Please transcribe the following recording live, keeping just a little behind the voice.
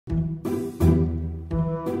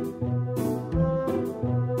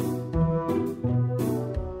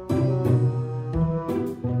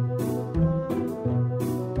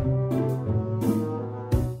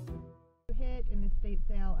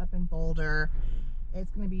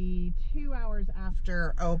It's going to be 2 hours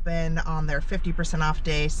after open on their 50% off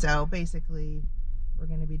day. So basically, we're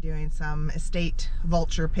going to be doing some estate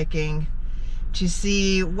vulture picking to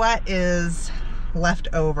see what is left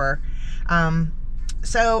over.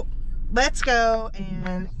 So let's go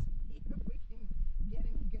and see if we can get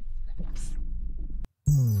any good scraps.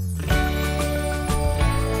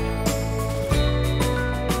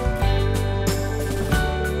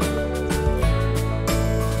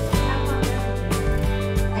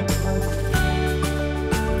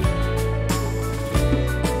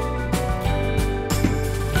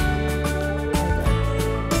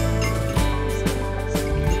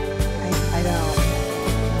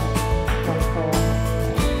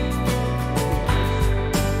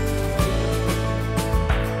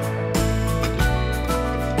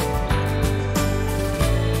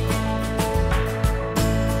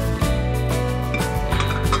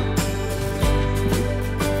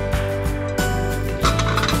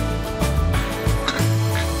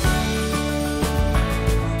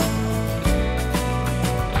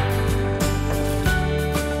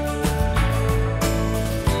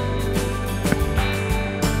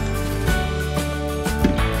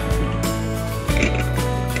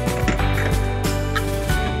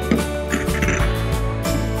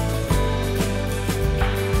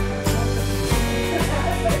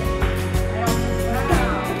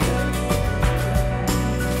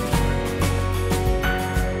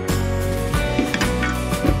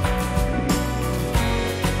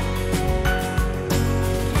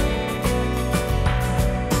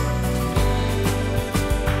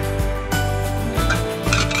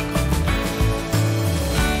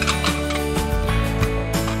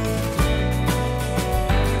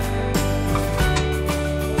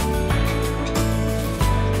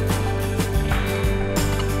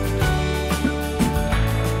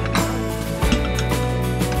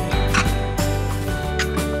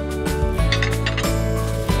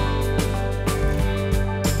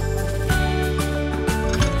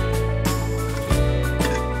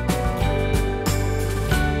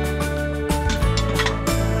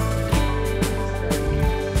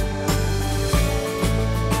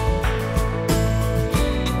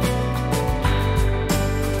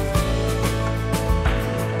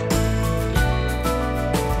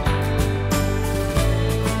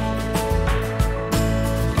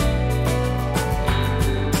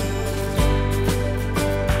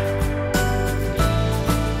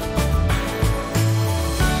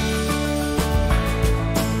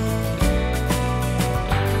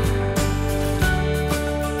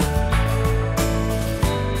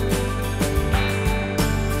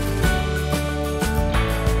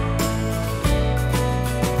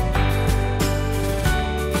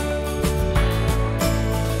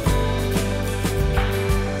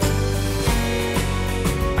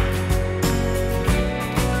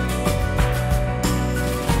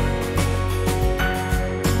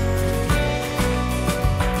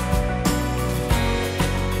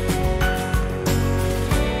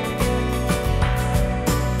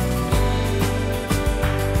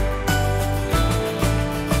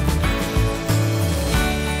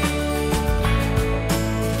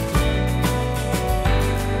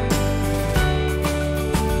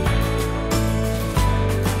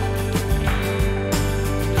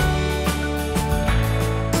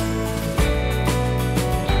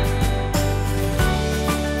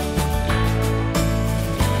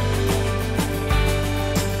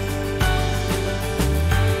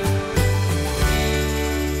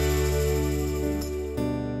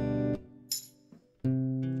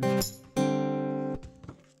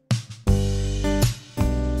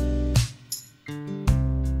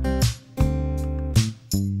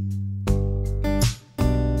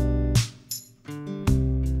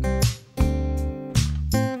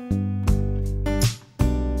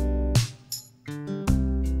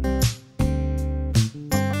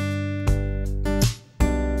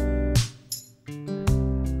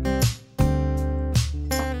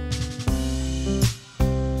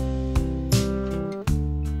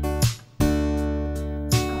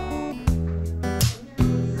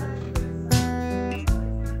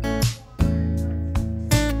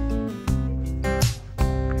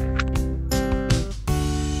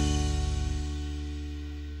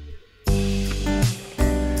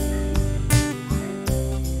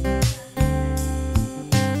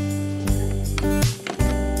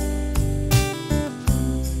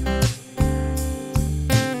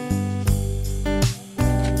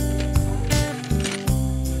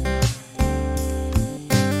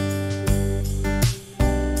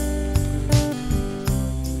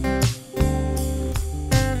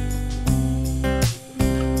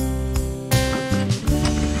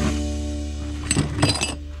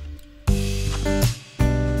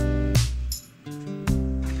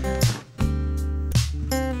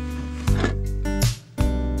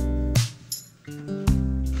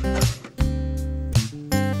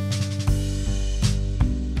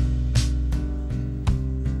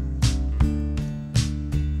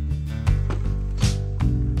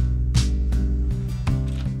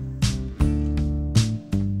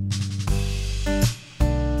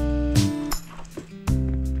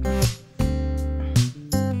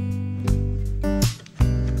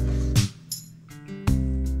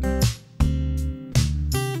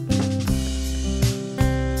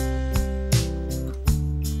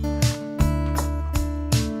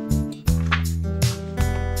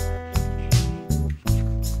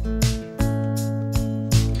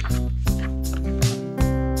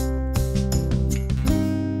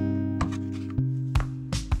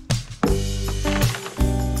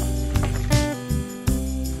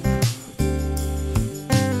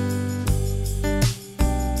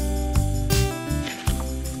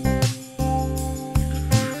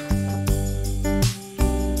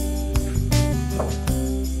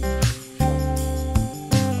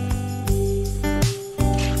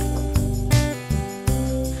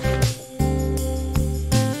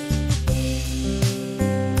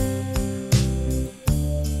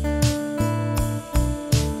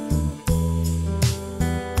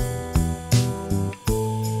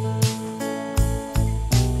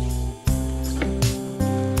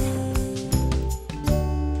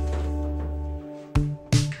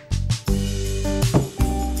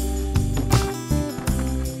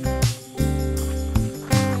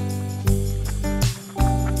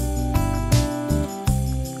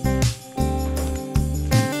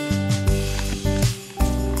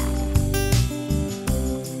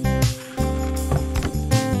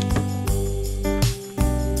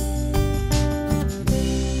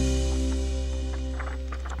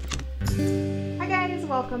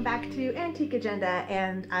 welcome back to Antique Agenda,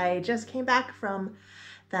 and I just came back from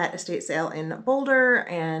that estate sale in Boulder,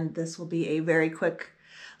 and this will be a very quick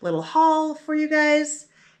little haul for you guys.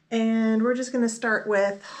 And we're just going to start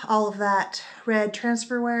with all of that red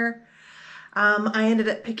transferware. I ended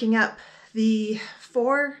up picking up the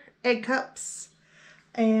 4 egg cups,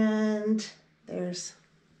 and there's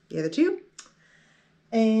the other 2,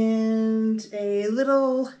 and a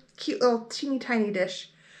little cute little teeny tiny dish,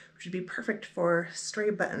 which would be perfect for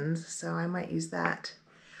stray buttons. So I might use that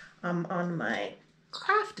on my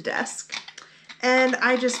craft desk. And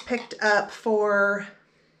I just picked up 4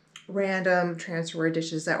 random transferware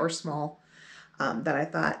dishes that were small, that I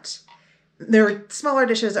thought their smaller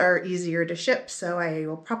dishes are easier to ship. So I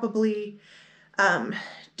will probably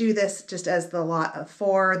do this just as the lot of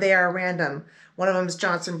 4. They are random. One of them's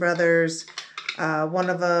Johnson Brothers. One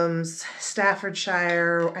of them's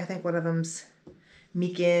Staffordshire. I think one of them's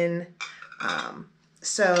Meakin.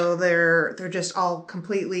 So they're just all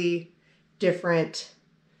completely different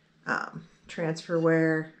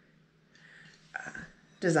transferware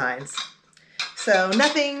designs. So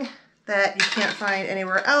nothing that you can't find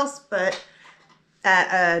anywhere else, but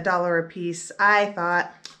at $1 a piece, I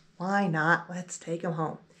thought, why not? Let's take them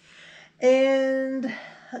home. And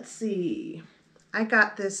let's see, I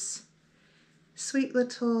got this sweet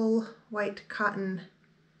little white cotton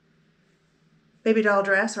baby doll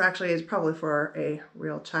dress, or actually it's probably for a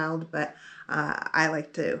real child, but I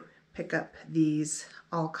like to pick up these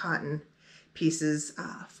all cotton pieces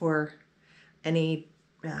for any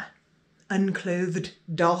unclothed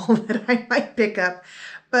doll that I might pick up.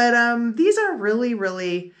 But these are really,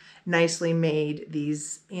 really nicely made,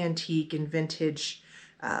 these antique and vintage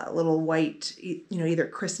little white, either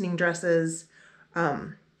christening dresses,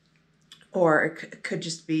 or it could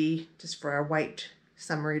just be just for a white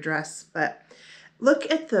summery dress. But look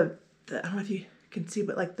at the I don't know if you can see,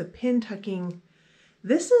 but like the pin tucking,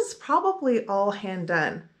 this is probably all hand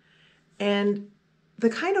done. And the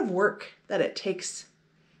kind of work that it takes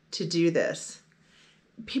to do this,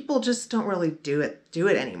 people just don't really do it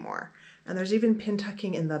anymore. And there's even pin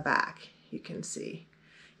tucking in the back, you can see,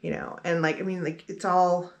 and like it's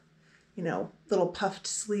all, little puffed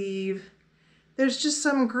sleeve. There's just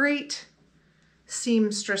some great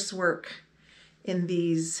seamstress work in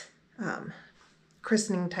these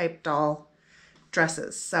christening type doll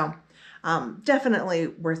dresses. So definitely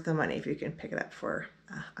worth the money if you can pick it up for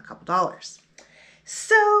a couple dollars.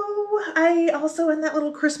 So I also, in that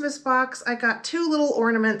little Christmas box, I got 2 little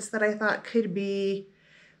ornaments that I thought could be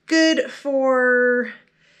good for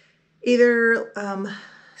either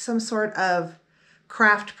some sort of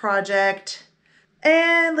craft project.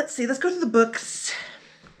 And let's see, let's go through the books.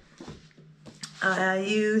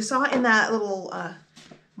 You saw in that little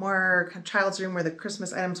more kind of child's room where the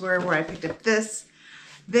Christmas items were, where I picked up this.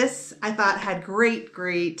 This I thought had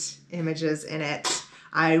great images in it.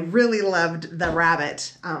 I really loved the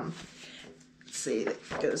rabbit. Let's see, it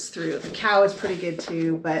goes through. The cow is pretty good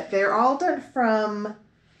too, but they're all done from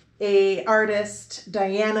a artist,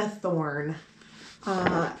 Diana Thorne.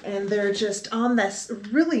 And they're just on this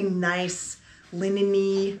really nice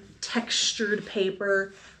linen-y textured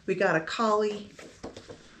paper. We got a collie.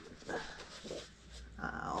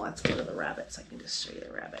 Let's go to the rabbit so I can just show you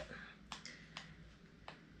the rabbit.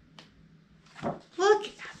 Look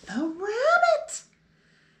at the rabbit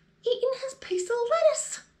eating his piece of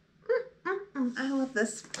lettuce. I love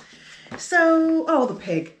this. So, oh, the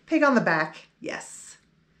pig on the back. Yes.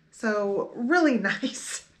 So really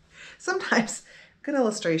nice. Sometimes good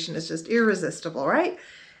illustration is just irresistible, right?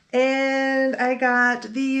 And I got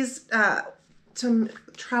these, some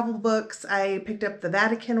travel books. I picked up the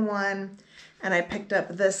Vatican one, and I picked up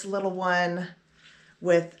this little one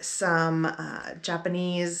with some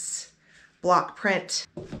Japanese block print.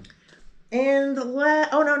 And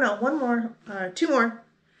oh no, one more, 2 more.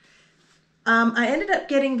 I ended up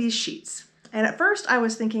getting these sheets, and at first I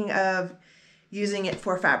was thinking of using it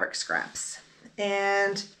for fabric scraps.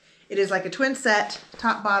 And it is like a twin set,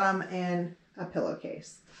 top, bottom, and a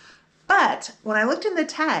pillowcase. But when I looked in the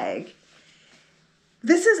tag,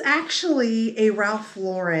 this is actually a Ralph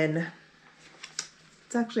Lauren.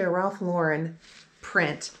 It's actually a Ralph Lauren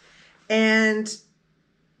print. And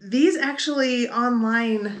these actually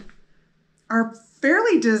online are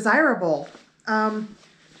fairly desirable.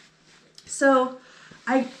 So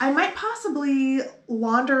I might possibly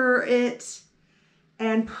launder it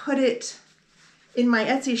and put it in my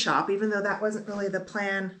Etsy shop, even though that wasn't really the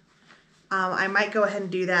plan. I might go ahead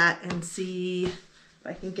and do that and see if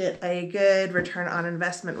I can get a good return on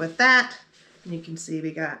investment with that. And you can see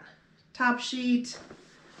we got top sheet,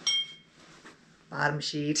 bottom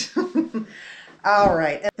sheet. All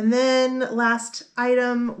right. And then last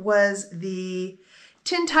item was the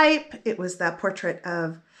tintype. It was the portrait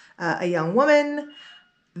of a young woman.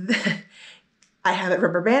 I have it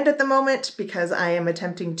rubber band at the moment because I am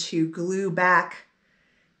attempting to glue back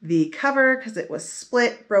the cover because it was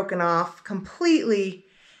split, broken off completely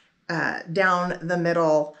down the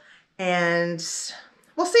middle, and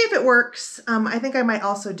we'll see if it works. I think I might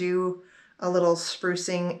also do a little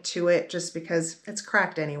sprucing to it just because it's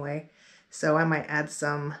cracked anyway. So I might add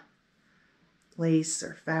some lace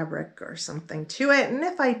or fabric or something to it. And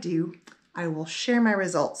if I do, I will share my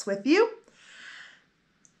results with you.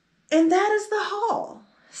 And that is the haul.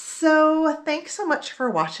 So thanks so much for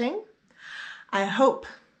watching. I hope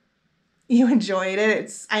you enjoyed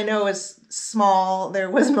it. I know it's small. There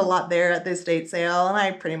wasn't a lot there at the estate sale, and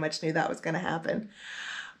I pretty much knew that was going to happen.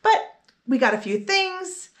 But we got a few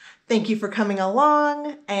things. Thank you for coming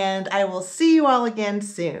along, and I will see you all again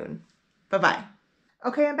soon. Bye-bye.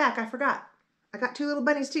 Okay, I'm back. I forgot. I got 2 little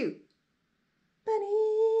bunnies too.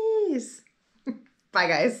 Bunnies! Bye,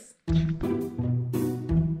 guys.